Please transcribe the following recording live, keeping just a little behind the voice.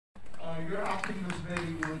acting was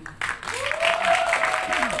very good.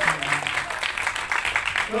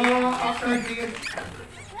 So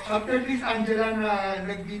after this, Angela, na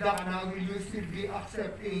nagbida ka na, will you still be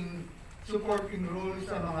accepting supporting roles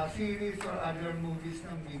sa mga series or other movies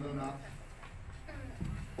ng VIVAMAX?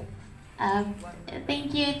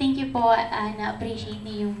 Thank you po. Na-appreciate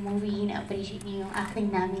niyo yung movie, na-appreciate niyo yung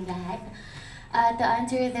acting namin lahat. To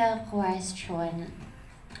answer the question,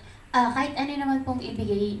 kahit ano naman pong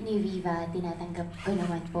ibigay ni Viva, tinatanggap ko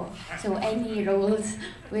naman po. So, any roles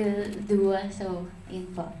will do. So, yun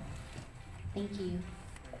po. Thank you.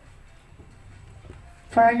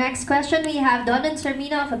 For our next question, we have Don and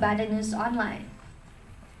Sermino of Abada News Online.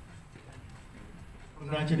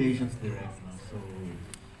 Congratulations, Direct. So,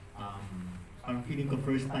 ang feeling ko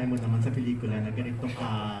first time mo naman sa pelikula na ganito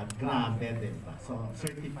ka grabe, diba? So,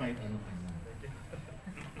 certified ano ka na?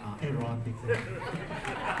 Erotic.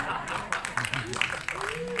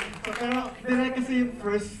 So, pero Direct kasi yung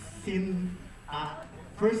first scene,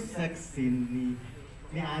 first sex scene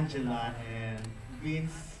ni Angela and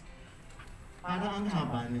Vince, parang ang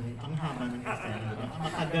haba ng eksena, diba?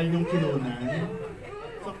 Matagal yung kinunan.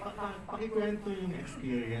 So, pakikwento yung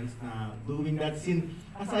experience na doing that scene.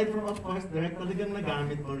 Aside from, of course, direct, talagang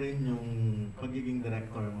nagamit mo rin yung pagiging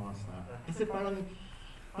director mo sa... Kasi parang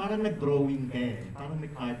nag-drawing ka eh. Parang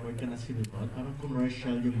may cardboard ka na sinutod. Parang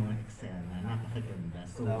commercial yung mga eksena. Napakaganda.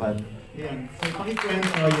 So, yan. So,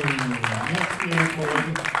 pakikwento yung experience mo.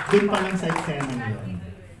 Doon pa lang sa eksena yun.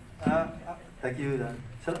 Thank you, Dan.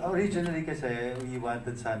 So, originally kasi, we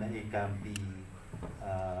wanted sana a campy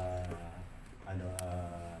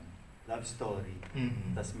love story.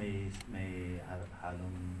 Tapos may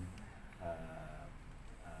halong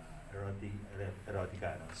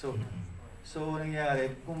erotica. No? So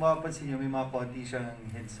nangyari, kung mapapansin nyo, may mga konti siyang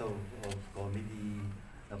hints of comedy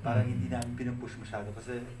na parang hindi namin pinupush masyado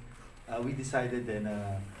kasi we decided then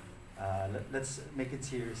let's make it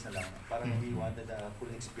serious na lang. Parang we wanted a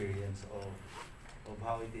full experience of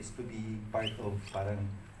how it is to be part of parang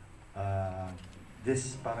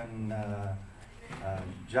this parang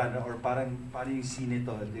genre or parang yung scene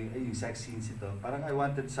ito, yung sex scenes ito. Parang I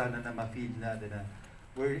wanted sana na ma-feel natin na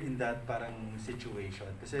we're in that parang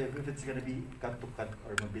situation. Kasi if it's gonna be cut to cut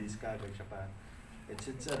or mabilis ka agad siya pa,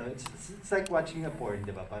 it's like watching a porn,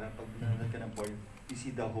 di ba? Parang pag nanonood ka ng porn, you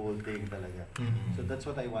see the whole thing talaga. So that's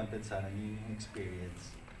what I wanted sana, yung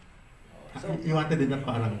experience. So you wanted din na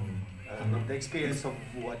parang the experience of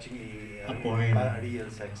watching a porn, parang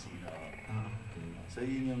real sex scene. So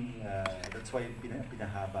yun yung, that's why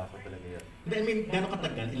pinahaba ko talaga yun. I mean, gano'ng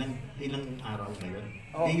katagal? Ilang araw na yun?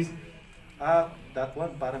 Days? That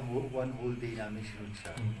one, parang one whole day namin shoot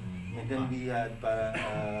siya. And then we had parang,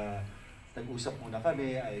 nag-usap muna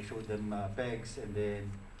kami, I showed them pegs, and then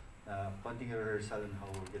konting rehearsal on how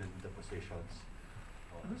we're gonna do the positions.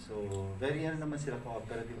 So, very naman sila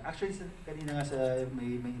cooperative. Actually, kanina nga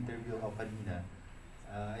may interview ako kanina,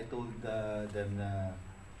 I told them na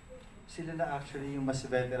sila na actually yung mas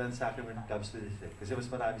veteran sa akin when it comes to this. Kasi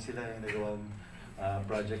mas marami sila yung nagawang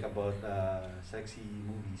project about sexy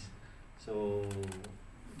movies. So,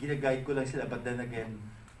 gina-guide ko lang sila, but then again,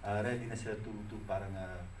 ready na sila to parang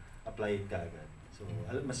apply it kaagad. So,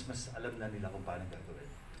 mas alam na nila kung paano gagawin.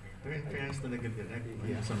 Pero in fairness talaga direct,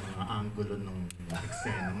 sa mga angulo ng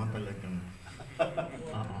eksena mo talagang...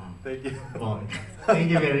 Thank you.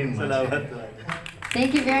 Thank you very much. Salamat.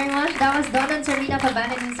 Thank you very much. That was Don and Sermino of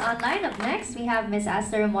Abada News Online. Up next, we have Ms.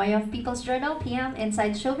 Aster Moyo of People's Journal, PM,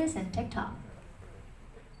 Inside Showbiz, and TikTok.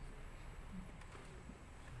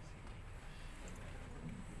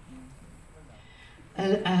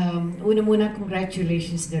 Una muna,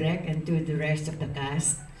 congratulations, Direk, and to the rest of the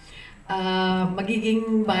cast.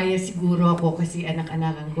 Magiging bias siguro ako kasi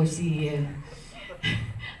anak-anakan ko si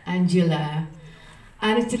Angela.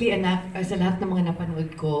 Honestly, anak, sa lahat ng mga napanood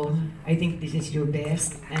ko, I think this is your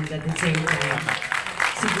best. And at the same time,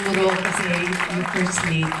 siguro kasi your first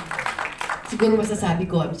lead, siguro masasabi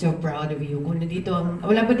ko, I'm so proud of you. Kung nandito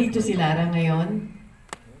wala ba dito si Lara ngayon?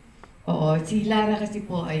 Oo, si Lara kasi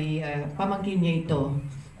po ay pamangkin niya ito.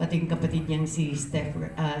 Pati yung kapatid niyang si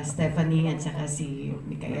Stephanie at saka si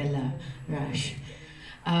Micaela Rush.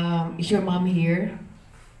 Is your mom here?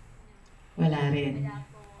 Wala rin.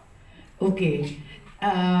 Okay.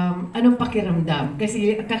 Anong pakiramdam?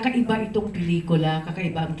 Kasi kakaiba itong pelikula,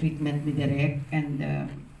 kakaiba ang treatment ni Direk, and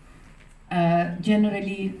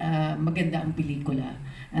generally maganda ang pelikula.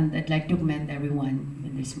 And I'd like to commend everyone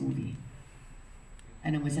in this movie.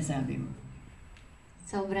 Ano masasabi mo?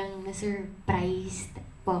 Sobrang na-surprised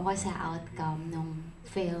po ako sa outcome ng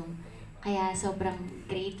film. Kaya sobrang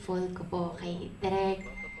grateful ko po kay Direk,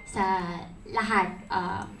 sa lahat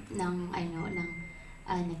ng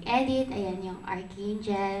nag-edit, ayan yung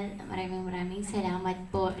Archangel, maraming salamat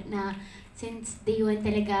po na since day one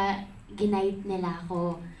talaga ginide nila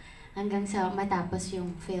ako hanggang sa matapos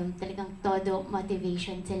yung film. Talagang todo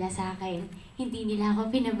motivation sila sa akin. Hindi nila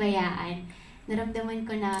ako pinabayaan. Naramdaman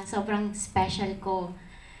ko na sobrang special ko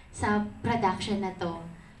sa production na to.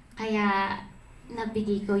 Kaya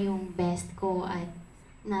nabigay ko yung best ko at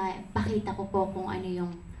napakita ko po kung ano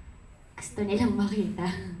yung gusto nilang makita.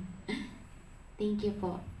 Thank you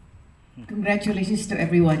po. Congratulations to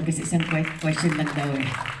everyone kasi isang question lang daw eh.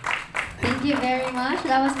 Thank you very much.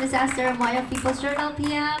 That was Miss Esther Moya of People's Journal,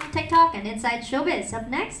 PM, TikTok, and Inside Showbiz.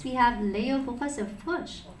 Up next, we have Leo Bukas of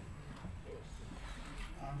Push.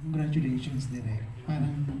 Congratulations, Direk.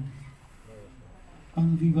 Parang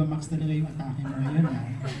pang VIVAMAX talaga yung atake mo ngayon, ha?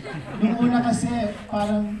 Nung una kasi,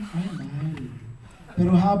 parang, ay, mahal.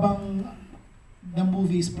 Pero habang the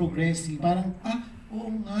movie is progressing, parang, oo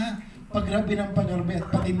nga, paggrabe ng paggrabe at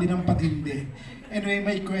patindi ng patindi. Anyway,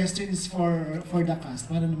 my question is for the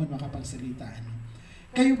cast, para naman makapagsalita.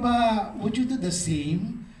 Kayo ba, would you do the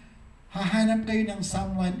same? Hahanap kayo ng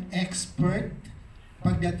someone expert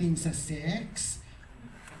pagdating sa sex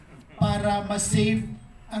para ma-save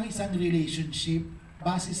ang isang relationship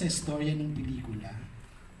base sa storya ng pelikula?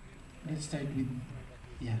 Let's start with,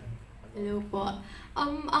 yeah. Hello po.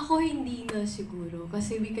 Ako hindi na siguro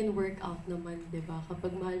kasi we can work out naman, 'di ba?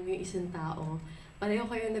 Kapag mahal mo yung isang tao, pareho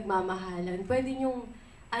kayo nagmamahalan. Pwede yung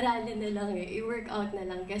aralin na lang i-work out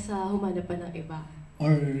na lang kaysa humanap pa ng iba.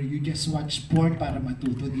 Or you just watch porn para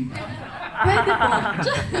matuto, di ba? Pwede po.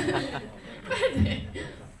 Pwede.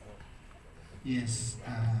 Yes.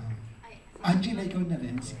 Angela, ikaw na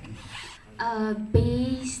rin. Sige.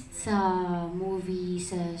 Based sa movie,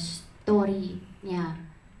 sa story niya,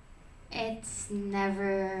 it's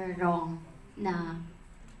never wrong na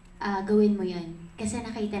gawin mo yun. Kasi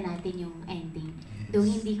nakita natin yung ending. Yes. Though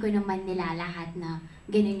hindi ko naman nilalahat na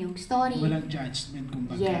ganun yung story. Walang judgment kung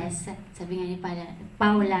bakit. Yes. Sabi nga ni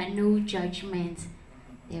Paula, no judgments.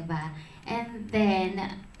 Diba? And then,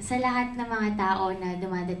 sa lahat ng mga tao na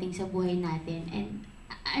dumadating sa buhay natin, and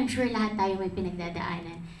I'm sure lahat tayo may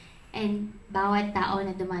pinagdadaanan. And bawat tao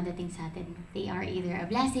na dumadating sa atin, they are either a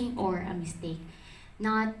blessing or a mistake.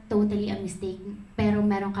 Not totally a mistake, pero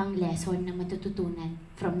meron kang lesson na matututunan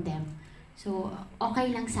from them. So, okay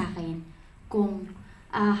lang sa akin kung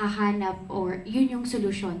hahanap or yun yung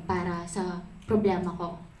solusyon para sa problema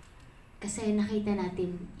ko. Kasi nakita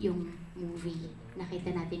natin yung movie,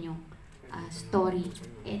 nakita natin yung story.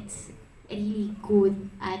 It's really good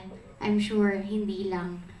at I'm sure hindi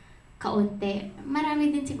lang kaunti. Marami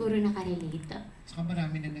din siguro nakarelate. Saka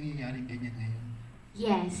marami na nangyayaring ganyan ngayon.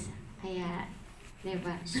 Yes, kaya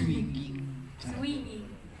diba? Swinging. Swinging.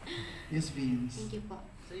 Yes, Vince. Thank you po.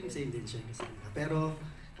 Same din siya kasi. Pero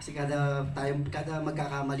kasi kada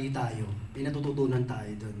magkakamali tayo, may natututunan tayo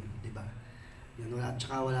doon, di ba? Yan, at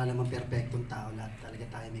saka wala namang perfectong tao, lahat talaga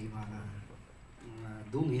tayo may mga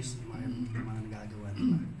dungis, mga nagagawa, di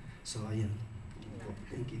ba? So ayun.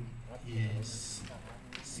 Thank you. Yes.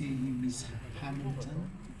 Si Miss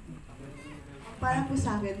Hamilton. Para po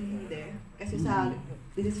sa akin, hindi. Kasi sa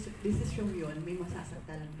desisyon yun, may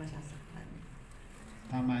masasaktan.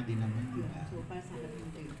 Tama din naman. So, para sa akin,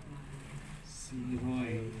 hindi. Si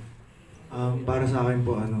Roy. Para sa akin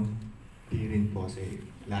po, di rin po kasi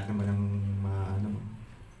lahat naman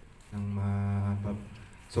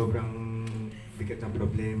sobrang bigat ng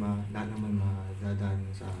problema, lahat naman madadaan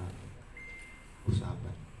sa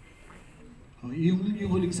usapan. Yung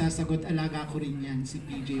huling sasagot, alaga ko rin yan, si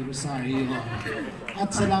PJ Rosario.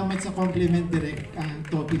 At salamat sa compliment, direct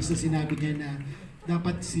topic sa sinabi niya na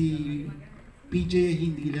dapat si PJ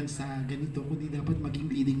hindi lang sa ganito, kundi dapat maging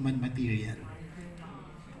leading man material.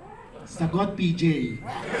 Sagot, PJ.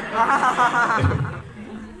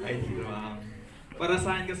 Ay, dito para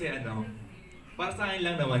sa akin kasi para sa akin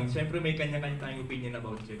lang naman, syempre may kanya-kanya tayong opinion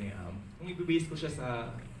about yun kung i-base ko siya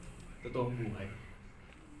sa totoong buhay.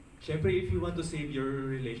 Syempre, if you want to save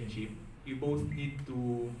your relationship, you both need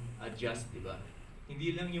to adjust, di ba?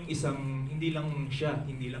 Hindi lang siya,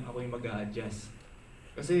 hindi lang ako yung mag-a-adjust.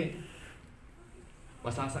 Kasi,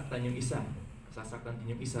 masasaktan yung isa, masasaktan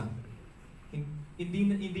din yung isa.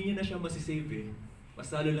 Hindi niya na siya masisave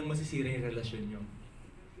mas lalo lang masisira yung relasyon nyo.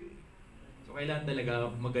 So, kailangan talaga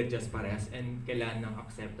mag-adjust parehas and kailangan ng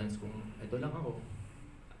acceptance kung ito lang ako,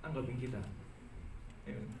 tanggapin kita.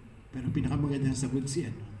 Ayun. Pero pinakamagandang sagot si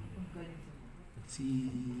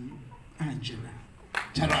Angela.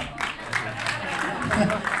 Charot!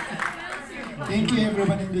 Thank you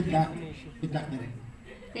everyone and good luck. Good luck na rin.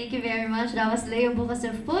 Thank you very much. That was Leo Bukas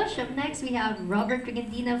of Push. Up next, we have Robert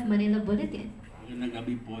Pigantina of Manila Bulletin. Magandang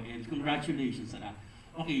gabi po and congratulations na.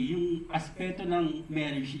 Okay, yung aspeto ng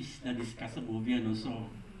marriage is na-discuss sa movie, ano? So,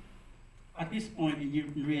 at this point in your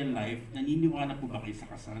real life, naniniwala po ba kayo sa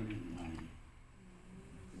kasal?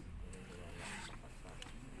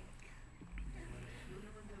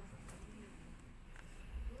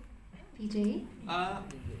 PJ?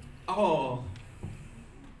 Ako,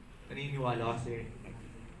 naniniwala kasi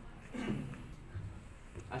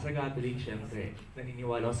as a Catholic, syempre,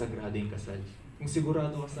 naniniwala ako sa sagrado yung kasal. Kung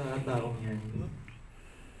sigurado ka sa taong yan,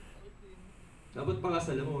 dapat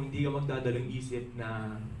pakasalan mo, hindi ka magdadalang isip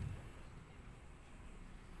na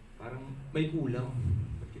parang may kulang.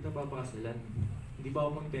 Ba't kita papakasalan? Hindi pa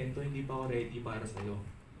ako kontento, hindi pa ako ready para sa'yo.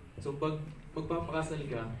 So pag magpapakasal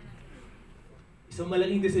ka, isang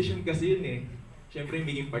malaking desisyon kasi yun eh. Siyempre,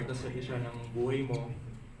 maging part na siya ng buhay mo,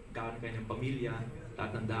 kakaroon kayo ng pamilya,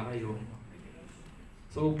 tatanda kayo.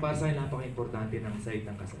 So para sa akin, napaka-importante ng side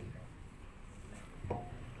ng kasal.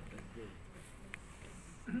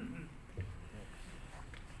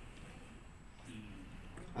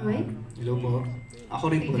 Hello po. Ako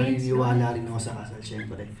rin po, naniniwala rin ako sa kasal,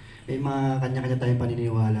 syempre. May mga kanya-kanya tayong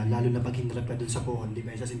paniniwala, lalo na pag hinarap ka dun sa poon, di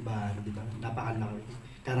ba, sa simbahan, di ba? Napakalaki.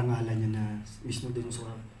 Karangalan niya na mismo dun sa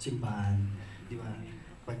simbahan, di ba?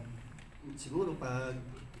 Siguro pag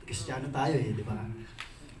Kristiyano tayo di ba?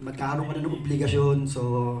 Magkakaroon ka na ng obligasyon,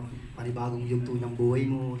 so panibagong yugto ng buhay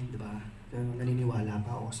mo, di ba? Naniniwala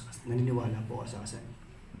po ako sa kasal.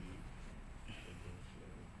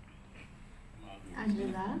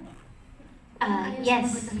 Angela?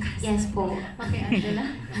 Yes po. Okay, Angela.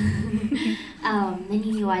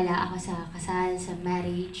 Naniniwala ako sa kasal, sa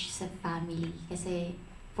marriage, sa family. Kasi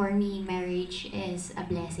for me, marriage is a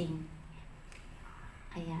blessing.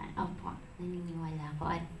 Kaya, opo, naniniwala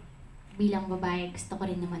ako. At bilang babae, gusto ko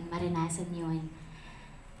rin naman maranasan yun.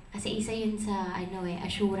 Kasi isa yun sa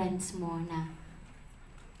assurance mo na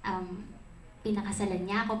pinakasalan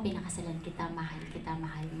niya ako, pinakasalan kita,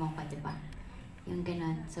 mahal mo ko, diba? Yung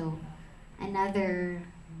ganun. So, another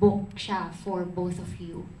book siya for both of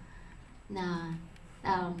you na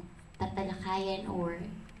tatalakayan or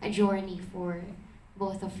a journey for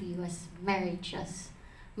both of you as marriage, as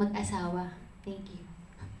mag-asawa. Thank you.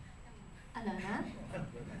 Alana?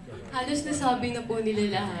 Halos nasabi na po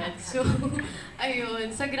nila lahat. So, ayun.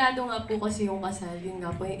 Sagrado nga po kasi yung kasal. Yun nga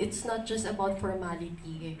po. It's not just about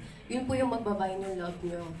formality. Yun po yung magbabayin yung love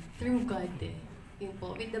nyo through God. Yun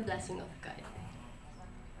po, with the blessing of God.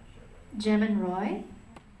 Jem and Roy?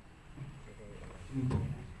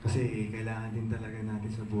 Kasi kailangan din talaga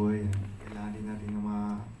natin sa buhay. Kailangan din natin ng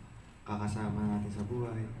mga kakasama natin sa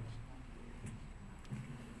buhay.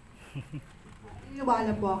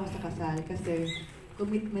 Naniniwala po ako sa kasal kasi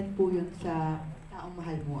commitment po yun sa taong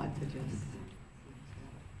mahal mo at sa Diyos.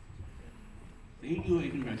 Thank you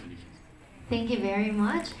and congratulations. Thank you very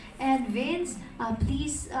much. And Vince,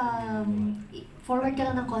 please forward ka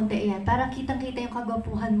lang ng konti, ayan, para kitang-kita yung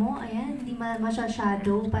kagwapuhan mo, ayan, hindi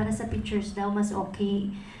masyashadow, para sa pictures daw, mas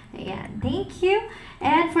okay. Ayan, thank you.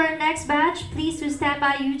 And for our next batch, please to stand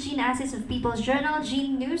by Eugene Assis of People's Journal,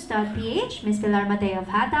 GeneNews.ph, Ms. Pilar Mateo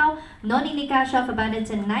of Hataw, Noni Nicasio of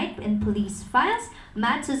Abandoned Night and Police Files,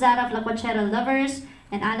 Matt Suzara of La Cochera Lovers,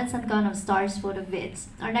 and Alan Santon of Stars Photo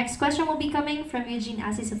Vids. Our next question will be coming from Eugene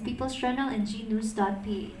Assis of People's Journal and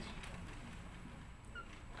GeneNews.ph.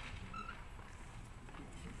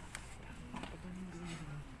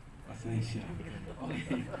 Pasensya.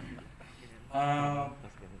 Okay.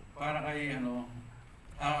 Para kay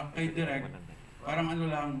kay Direk, parang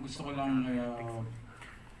lang, gusto ko lang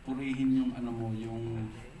purihin yung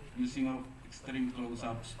yung using of extreme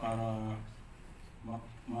close-ups para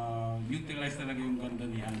ma-utilize talaga yung ganda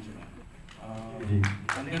ni Angela.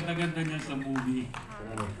 Ang ganda-ganda niya sa movie.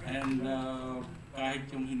 And kahit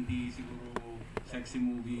yung hindi siguro sexy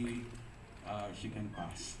movie, she can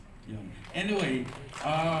pass. Yun. Anyway,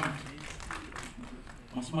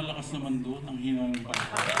 mas malakas naman doon ang hina ng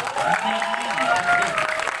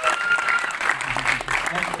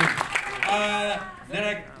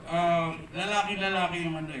Direct, lalaki-lalaki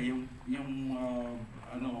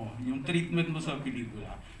yung treatment mo sa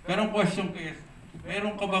pelikula. Pero ang question ko is,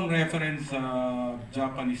 meron ka bang reference sa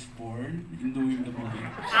Japanese porn in doing the movie?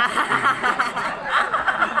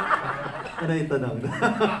 Ano yung tanong?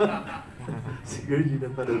 Siguro yun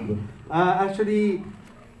ang tanong mo. Actually,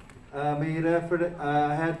 I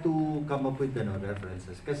had to come up with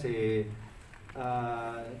references kasi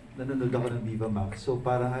nanonood ako ng VIVAMAX. So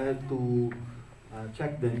parang I had to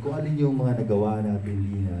check din kung alin yung mga nagawa natin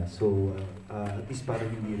Lina. So at least parang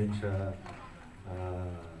hindi rin siya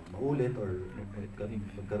maulit or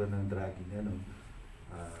magkaroon ng dragging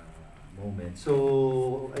moment.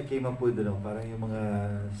 So I came up with parang yung mga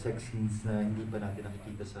sex scenes na hindi pa natin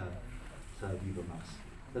nakikita sa VIVAMAX.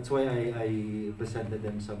 That's why I presented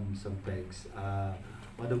them some pegs.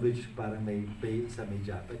 One of which parang may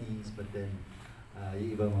Japanese, but then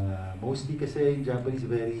yung iba mga, mostly kasi yung Japanese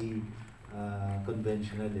very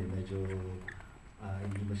conventional medyo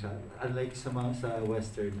hindi masyado, unlike sa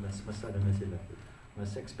Western, mas na sila,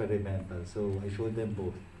 mas experimental. So I showed them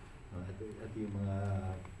both. At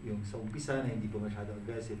yung sa umpisa na hindi pa masyado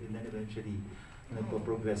aggressive, and then eventually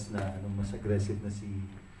nagpo-progress na mas aggressive na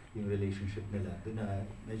yung relationship nila. Doon na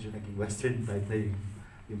medyo naging Western type na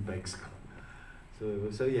yung pegs ko.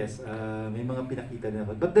 So yes, may mga pinakita na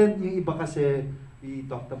ako. But then yung iba kasi, we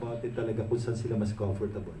talked about it talaga kung saan sila mas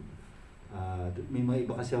comfortable. May mga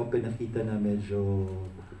iba kasi ako pinakita na medyo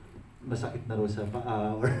masakit na raw sa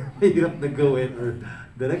paa or mahirap na gawin or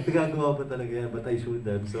direct nagagawa pa talaga yan, but I showed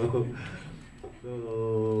them. So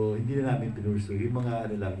hindi na namin pinursu. Yung mga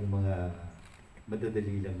yung mga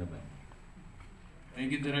madadali lang naman.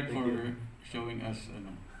 Thank you, Direk, for showing us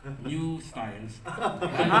new styles.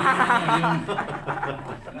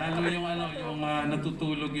 Lalo yung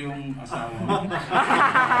natutulog yung asawa.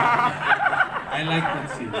 I like that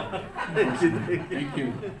scene. Thank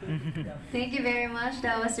you. Thank you very much.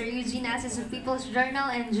 That was Sir Eugene Assis of People's Journal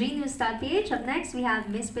and GNews.ph. Up next, we have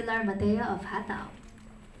Miss Pilar Mateo of Hatao.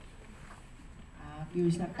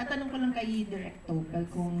 Curious na. Tatanong ko lang kay Direct Topel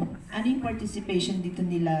kung ano yung participation dito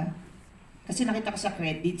nila. Kasi nakita ko sa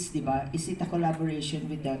credits, di ba? Is it a collaboration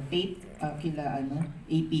with the tape,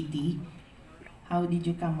 APT? How did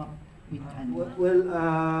you come up with Well,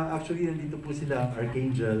 actually, nandito po sila,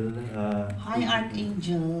 Archangel. Hi,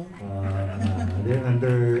 Archangel. They're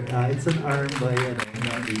under, it's an arm by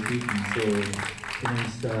APT. So,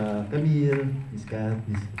 Miss Camille, Miss Kat,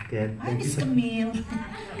 Miss Kat. Hi, Miss Camille.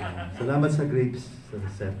 Salamat sa grapes sa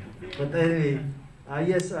set. But anyway,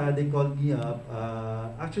 yes, they called me up.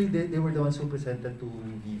 Actually, they were the ones who presented to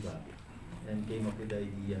Viva and came up with the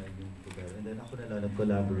idea together. And then ako na lang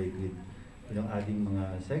nag-collaborate with, adding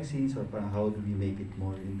mga sex scenes or parang how do we make it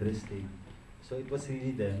more interesting. So it was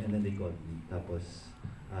really them, and then they called me. Tapos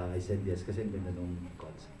I said yes kasi ang ganda nung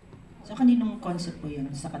concept. So kaninong concept po yun?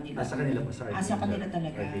 Sa kanila? Sa kanila po, sa Archangel. Sa kanila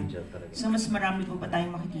talaga? Archangel talaga. So mas marami po pa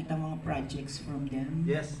tayong makikita mga projects from them?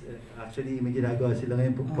 Yes, actually may ginagawa sila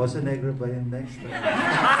ngayon. Poso Negro ba yung next?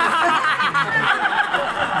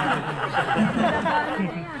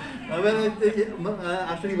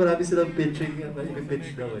 Actually marami silang pitching,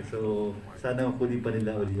 i-pitch daw So sana makunin pa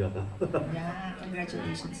nila uli ako. Yeah,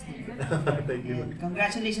 congratulations din. Thank you. And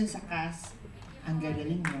congratulations sa cast. Ang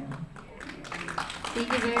gagaling mo. Thank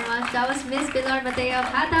you very much. That was Miss Pilar Mateo of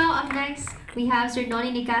Hatao. Up next, we have Sir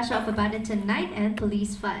Noni Nicasio of Abandoned Night and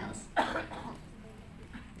Police Files.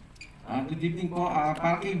 Good evening po.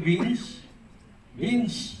 Para kay Vince.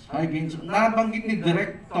 Hi Vince. Nabanggit ni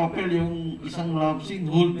Direk Topel yung isang love scene,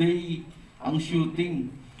 whole day ang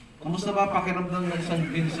shooting. Kamusta ba pakiramdam ng isang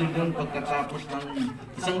Vince doon pagkatapos ng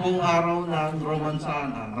isang buong araw ng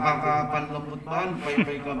romansahan? Nakakapanlambot ba?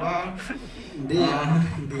 Pay ka ba? Hindi.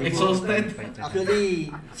 Exhausted?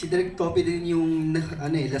 Actually, si Direk Copy din yung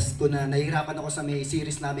last ko na nahihirapan ako sa may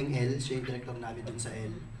series naming L. Siya yung director namin dun sa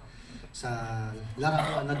L. Sa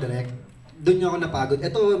laro Direct. Doon niyo ako napagod.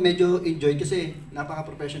 Ito medyo enjoy kasi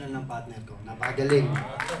napaka-professional ng partner ko. Napakagaling.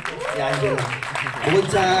 Si Angela. Bukod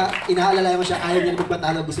sa inaalalayan mo siya, ayaw niya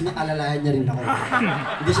magpatalo. Gusto niya alalayan niya rin ako.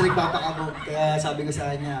 Hindi siya nagpapakabog. Kaya sabi ko sa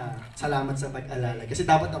kanya, salamat sa pag-alala. Kasi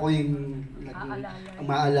dapat ako yung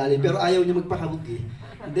maalala. Pero ayaw niya magpakabog eh.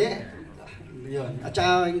 Hindi. Yun. At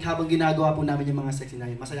saka habang ginagawa po namin yung mga sexy na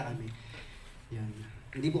yun, masaya kami. Yan.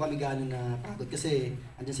 Hindi po kami gaano na pagod kasi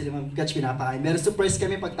andyan sila mga catch, pinapakain. Meron surprise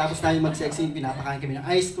kami pagtapos tayo mag-sexy, pinapakain kami ng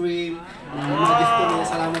ice cream, mga gift kami.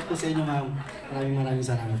 Salamat po sa inyo, ma'am. Maraming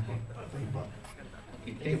salamat po.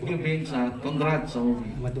 Thank you, Vince. Congrats sa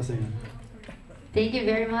movie. Salamat po sa inyo. Thank you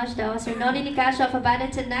very much. That was Sir Noni Nicasio of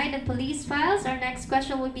Abandoned Night and Police Files. Our next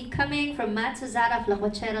question will be coming from Matt Suzara of La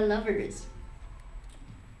Cochera Lovers.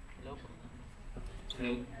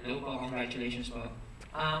 Hello po, congratulations po.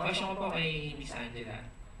 Question ko po kay Miss Angela.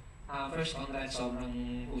 First, congrats,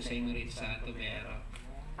 sobrang husay mo rito sa Tubero.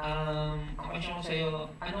 Ang question ko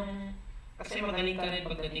sa'yo, kasi magaling ka rin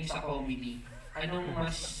pagdating sa comedy, anong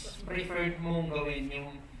mas preferred mong gawin,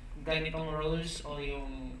 yung ganitong roles o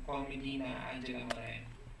yung comedy na Angela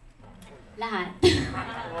Moreno? Lahat.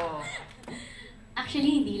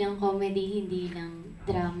 Actually, hindi lang comedy, hindi lang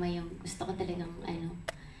drama yung gusto ko talagang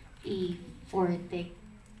i-forte.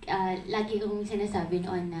 Lagi kong sinasabi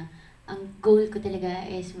noon na ang goal ko talaga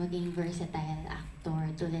is maging versatile actor.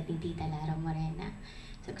 tulad ni Tita Lara Morena.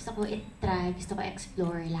 So gusto ko i-try, gusto ko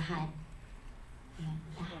explore lahat. Yan,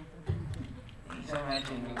 lahat. Thank you so much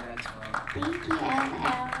and congrats po. Thank you,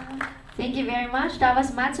 MM. Thank you very much. That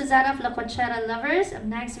was Matt Suzana of La Conchera Lovers. Up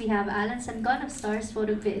next, we have Alan Sangon of Stars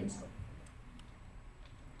Photo Vids.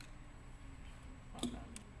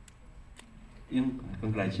 Yung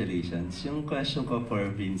congratulations. Yung question ko for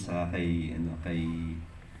Vince kay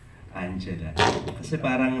Angela. Kasi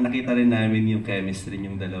parang nakita rin namin yung chemistry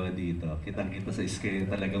yung dalawa dito. Kitang-kita sa screen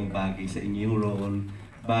talagang bagay sa inyo yung role.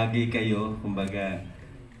 Bagay kayo, kumbaga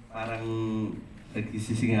parang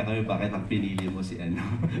nagsisisi nga kami bakit ang pinili mo si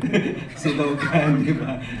si Logan, di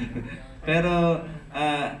ba? Pero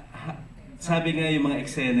sabi nga yung mga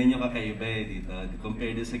eksena nyo kakaiba dito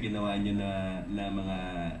compared sa ginawa nyo na mga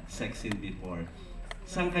sex scene before.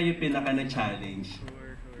 Saan kayo pinaka na-challenge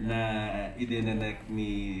na idinanect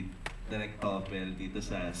ni Direct Topel dito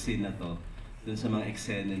sa scene na to? Dun sa mga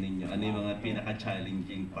eksena ninyo, ano yung mga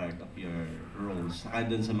pinaka-challenging part of your roles?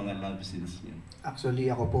 Saka dun sa mga love scenes nyo?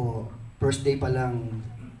 Actually, ako po, first day pa lang,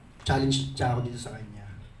 challenge siya ako dito sa kanya.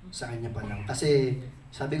 Sa kanya pa lang. Kasi,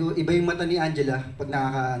 sabi ko, iba yung mata ni Angela pag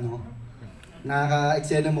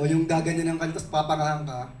nakaka-eksena mo, yung gaganyan ka, tapos papangahan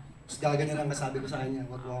ka, tapos gaganyan ka, sabi ko sa kanya,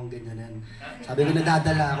 wag mo akong ganyanan. Sabi ko,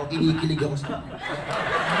 nadadala ako, kinikilig ako sa...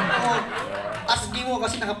 As Gimo,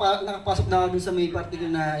 kasi nakapasok na ako dun sa may party ko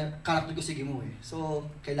na character ko si Gimo eh. So,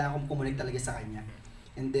 kailangan kong kumunik talaga sa kanya.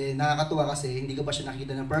 And then, nakakatuwa kasi, hindi ko pa siya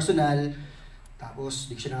nakita ng personal, tapos,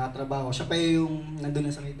 di ko siya nakatrabaho. Siya pa yung nandun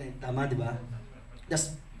na sa may time. Tama, di ba?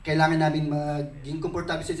 Tapos, kailangan namin maging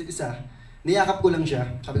komportable sa isa't isa. Niyakap ko lang siya.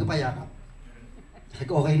 Sabi ko pa, yakap. Sabi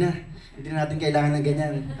ko, okay na. Hindi na natin kailangan ng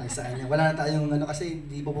ganyan. Sa kanya. Wala na tayong kasi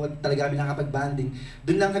hindi po talaga kami nakapag-banding.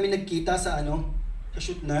 Doon lang kami nagkita sa sa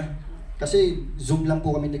shoot na. Kasi Zoom lang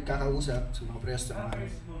po kami nagkakausap sa mga press.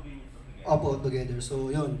 Opo, together. So,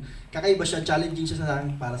 yun. Kakaiba siya. Challenging siya sa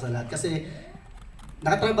akin para sa lahat. Kasi,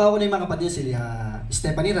 nakatrabaho ko na yung mga kapatid sila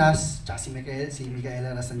Stephanie Ras, tsaka si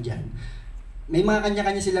Micaela Ras nandyan. May mga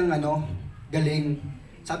kanya-kanya silang galing.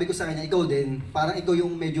 Sabi ko sa kanya, ikaw din, parang ikaw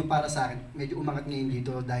yung medyo para sa akin, medyo umangat ngayon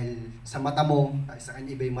dito dahil sa mata mo, sa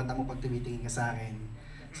kanya iba yung mata mo pag tumitingin ka sa akin.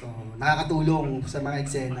 So, nakakatulong sa mga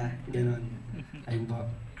eksena, gano'n. Ayun po.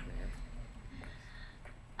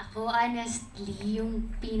 Ako, honestly, yung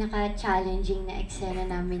pinaka-challenging na eksena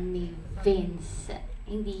namin ni Vince,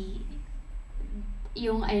 hindi,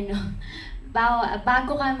 yung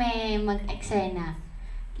bago kami mag-eksena,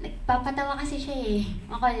 nagpapatawa kasi siya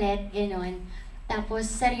makulit, gano'n. Tapos,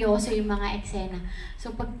 seryoso yung mga eksena.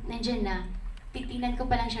 So, pag nandiyan na, titignan ko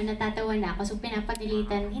pa lang siya, natatawa na ako. So,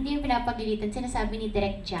 pinapagilitan, hindi yung pinapagilitan, sinasabi ni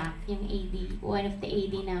Direct Jack, yung AD, one of the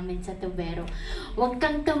AD namin sa Tubero, "Huwag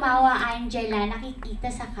kang tumawa, Angela,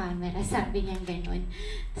 nakikita sa camera," sabi niya gano'n.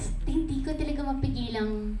 Tapos, hindi ko talaga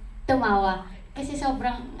mapigilang tumawa. Kasi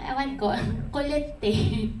sobrang, ewan ko, kulit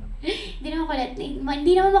Hindi naman kulit,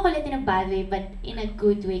 hindi naman makulit in a bad way, but in a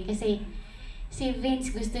good way. Kasi, si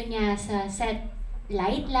Vince gusto niya sa set,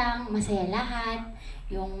 light lang, masaya lahat,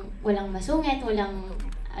 yung walang masungit, walang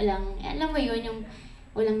alam mo yun, yung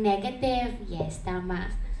walang negative, yes, tama.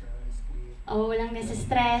 O walang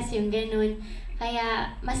nasa-stress, yung ganun.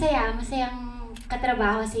 Kaya masayang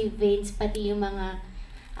katrabaho si Vince, pati yung mga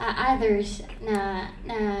others na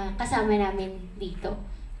kasama namin dito.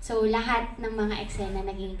 So, lahat ng mga eksena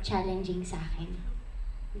naging challenging sa akin.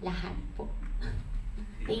 Lahat po.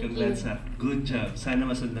 Thank you. Congrats, good job. Sana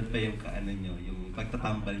masundan pa yung nyo, yung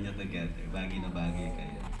pagtatambal nyo together. Bagay na bagay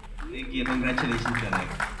kayo. Thank you. Congratulations, Direk.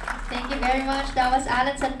 Thank you very much. That was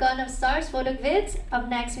Alan Sangon of Stars Photo Vids. Up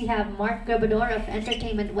next, we have Mark Grabador of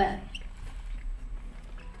Entertainment Web.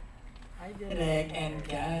 Hi, Direk and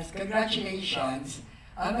guys. Congratulations.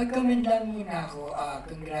 Mag-comment lang muna ako.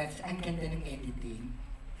 Congrats. Ang ganda ng editing.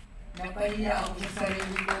 Napahiya ako sa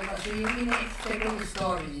sarili ko kasi yung ina-expect kong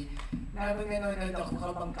story na habang nanonood ako,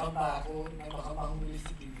 kabang-kaba ako na baka mahuli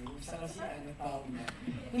si Gibu. Sa kasi Paula.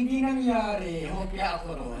 Hindi nangyari. Hopya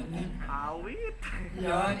ako ron. Awit!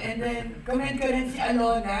 Yun. And then, comment ko rin si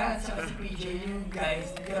Alona at saka si PJ. Yung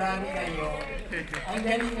guys, grabe kayo. Ang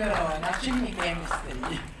galing na ron. Actually, may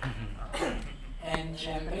chemistry. And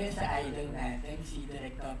syempre, sa idol natin, si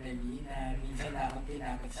Direk Topel na minsan na akong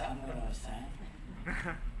pinakot sa Amorosa.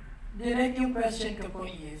 Direct, yung question ko po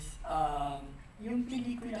is, yung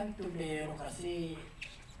pelikulang Tubero kasi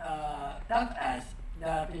taught us,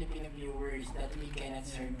 the Filipino viewers, that we cannot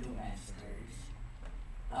serve two masters.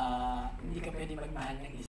 Hindi ka pwede magmahal ng isa.